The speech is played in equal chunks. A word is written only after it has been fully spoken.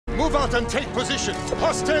Move out and take position.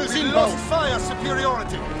 Hostiles inbound. Lost fire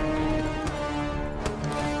superiority.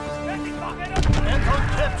 Anton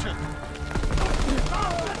captured.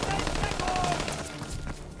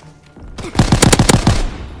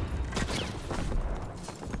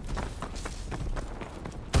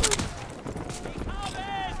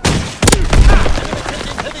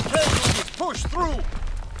 Push through!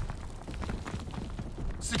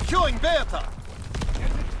 Securing Bertha!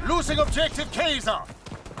 Losing objective Kaiser!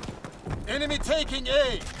 Enemy taking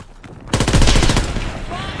A!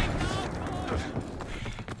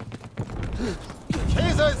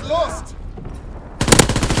 Kaiser is lost!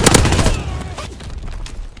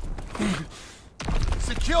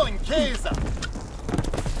 Securing Kaiser!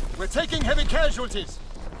 We're taking heavy casualties!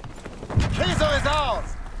 Kaiser is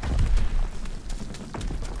ours!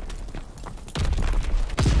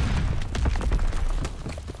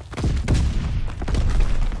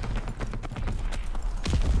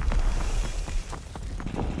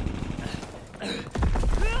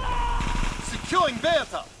 Securing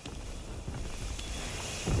Bertha!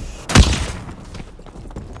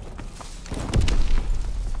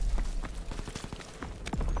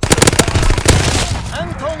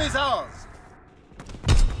 Anton is ours!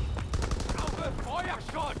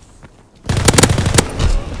 Feuerschutz!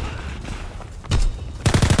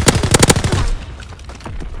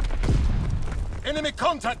 Enemy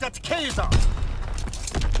contact at Kaiser!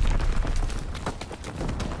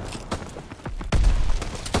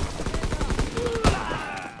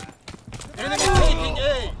 Enemy taking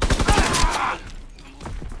A!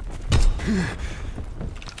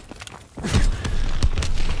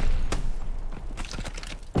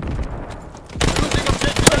 Losing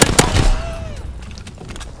objective Anton!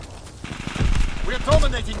 We're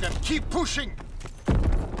dominating them! Keep pushing!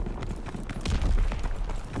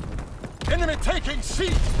 Enemy taking C!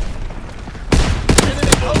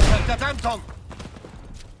 Enemy contact at Anton!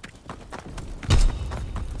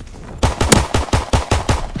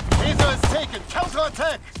 Kaiser is taken!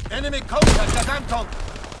 Counter-attack! Enemy contact at Anton!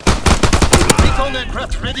 Recon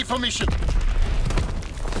aircraft ready for mission!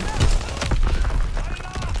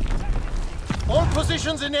 All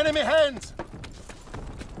positions in enemy hands!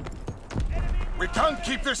 We can't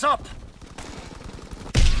keep this up!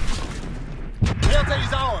 Bertha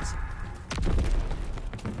is ours!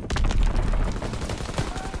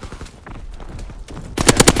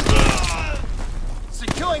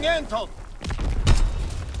 Securing Anton!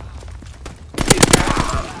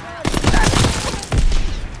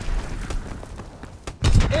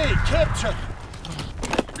 A captured!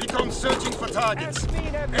 Recon searching for targets.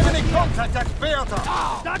 Enemy contact at Bertha!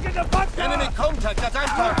 Enemy contact at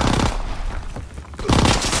Anton!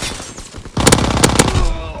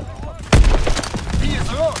 He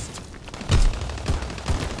is lost!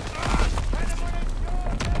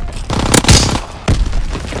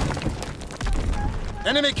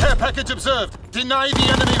 Enemy care package observed. Deny the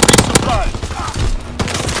enemy resupply.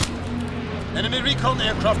 Enemy recon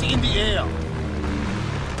aircraft in the air.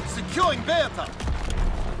 Securing Bertha.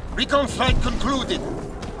 Recon flight concluded.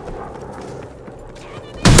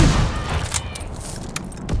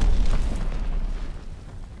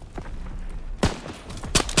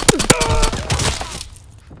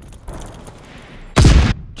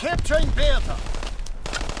 Capturing Bertha.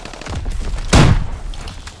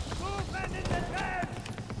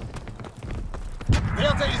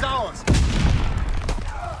 Bertha is ours.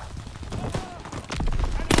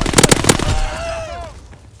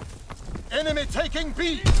 Enemy taking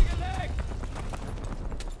B.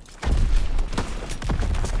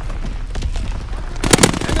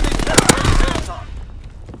 Enemy capturing Bertha.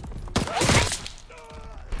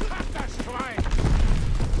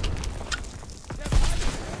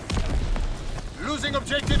 Losing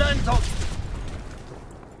objective Anton.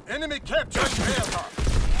 Enemy capturing Bertha.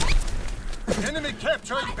 Enemy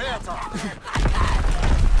capturing Bertha.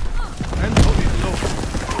 Anton is low.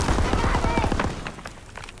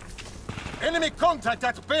 Enemy contact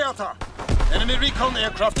at Bertha. Enemy recon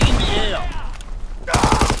aircraft in the air.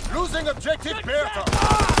 Losing objective Bertha.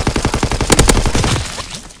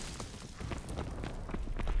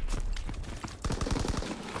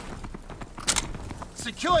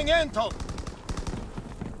 Securing Anton.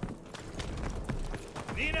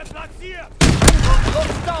 Mine platziert! Anton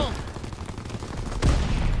locked down.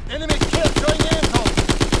 Enemy capturing Anton.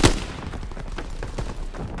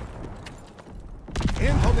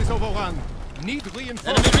 Anton is overrun. Need Enemy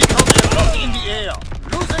reinforcements. recon aircraft in the air.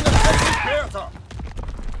 Losing objective Bertha.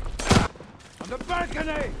 On the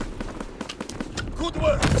balcony! Good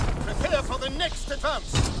work. Prepare for the next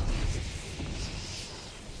advance.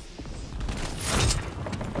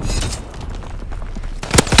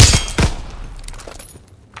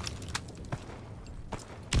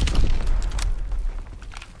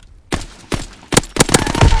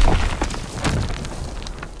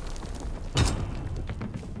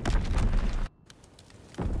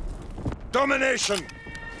 Domination!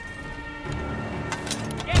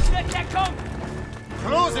 Jetzt wird der kommen!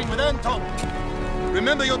 Closing with Anton!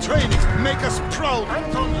 Remember your training. Make us proud.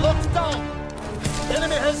 Anton locked down!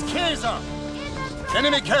 Enemy has Kaiser!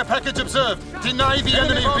 Enemy care package observed. Deny the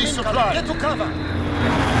enemy resupply. Get to cover!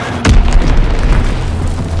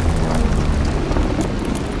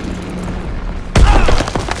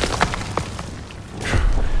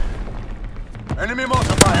 Enemy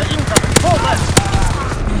mortar fire incoming! Fall back!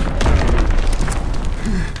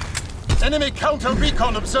 Enemy counter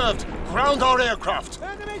recon observed. Ground our aircraft.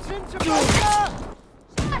 Enemy sind zu Panzer!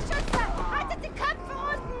 Schütze! Haltet die Köpfe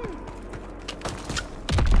unten!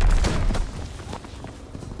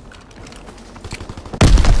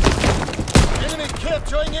 Enemy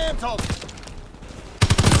capturing Anton.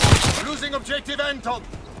 Losing objective Anton.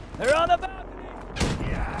 They're on the balcony!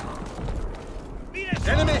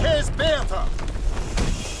 Enemy has Bertha.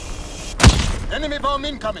 Enemy bomb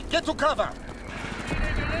incoming. Get to cover.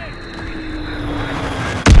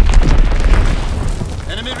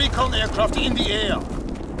 Enemy recon aircraft in the air.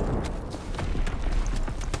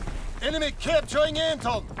 Enemy capturing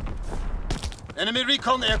Anton. Enemy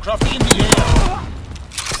recon aircraft in the air.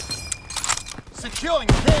 Securing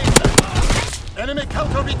Kaiser. Enemy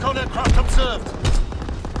counter recon aircraft observed.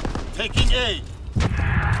 Taking A.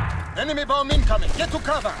 Enemy bomb incoming. Get to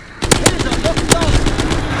cover. Kaiser locked down.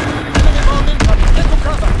 Enemy bomb incoming. Get to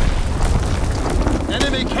cover.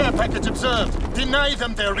 Enemy care package observed. Deny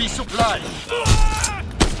them their resupply.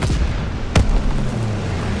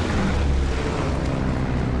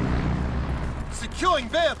 Securing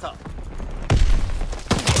Bertha.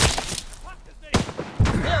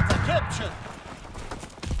 Bertha captured.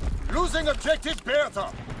 Losing objective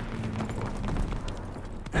Bertha.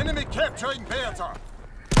 Enemy capturing Bertha.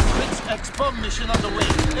 Next X-bomb mission underway.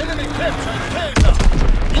 Enemy capturing Kaiser.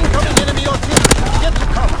 Incoming enemy artillery. Get to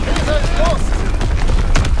cover. Kaiser is lost.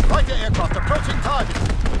 Fighter aircraft approaching target.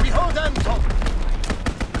 We hold Anton.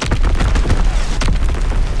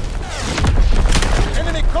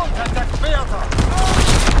 Enemy contact at Bertha.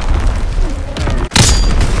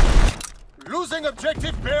 Losing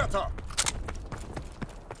objective Bertha.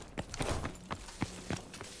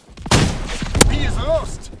 B is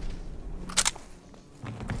lost.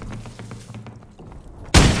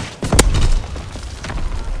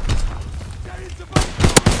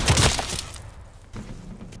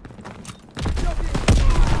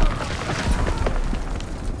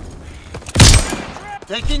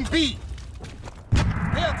 Taking B.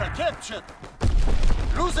 Bertha captured.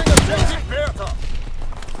 Losing objective Bertha.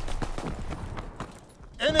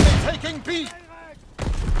 Enemy taking B.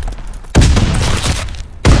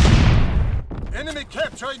 Enemy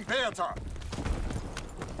capturing Bertha.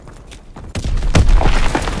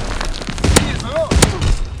 B is lost.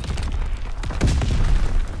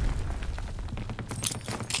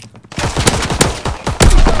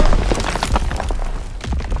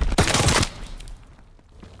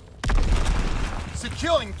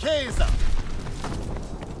 Securing Kaiser.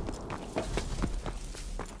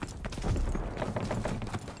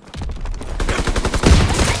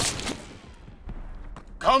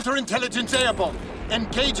 Counterintelligence airborne.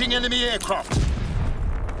 Engaging enemy aircraft.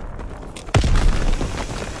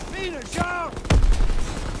 Mine, scharf!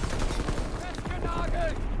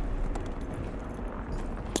 Festgenagelt!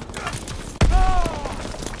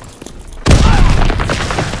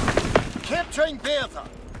 Capturing Bertha.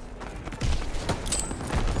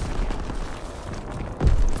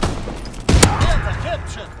 Bertha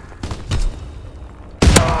captured.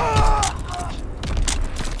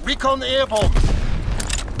 Recon airborne.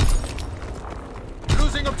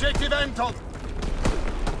 Losing objective Anton.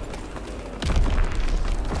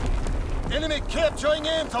 Enemy capturing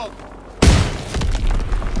Anton.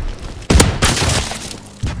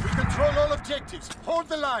 We control all objectives. Hold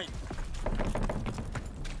the line.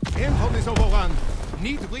 Anton is overrun.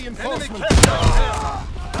 Need Enemy reinforcement. capturing Bertha.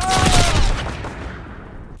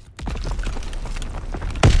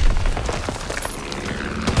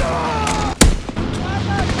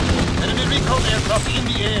 Enemy recon aircraft in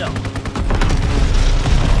the air.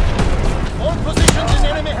 All positions in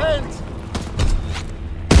enemy hands.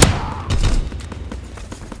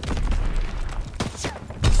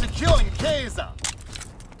 Securing Kaiser.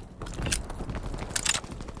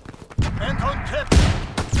 Anton captured.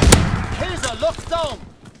 Kaiser locked down.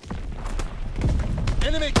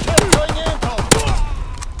 Enemy capturing Anton.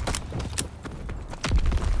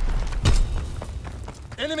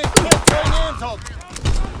 Enemy capturing Anton.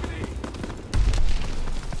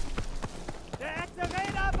 Der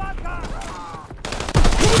Räder-Bunker!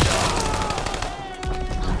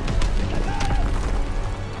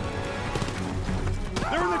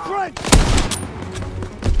 They're in the trench!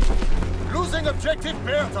 Losing objective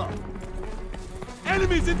Bertha.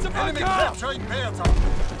 Enemies in the Enemy bunker! capturing Bertha.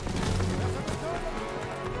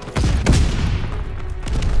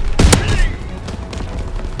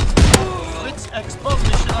 Fritz X-bomb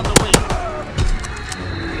mission underway.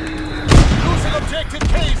 Losing objective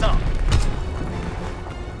Kaiser.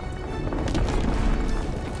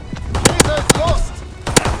 Kaiser is lost.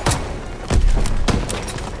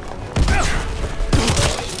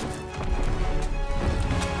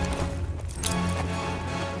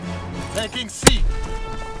 Taking C.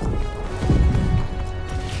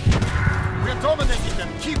 We're dominating them.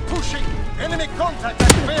 Keep pushing. Enemy contact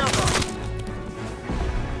at Bertha.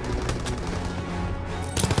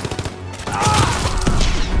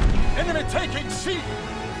 Enemy taking C!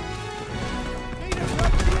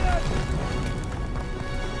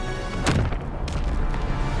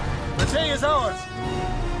 The day is ours!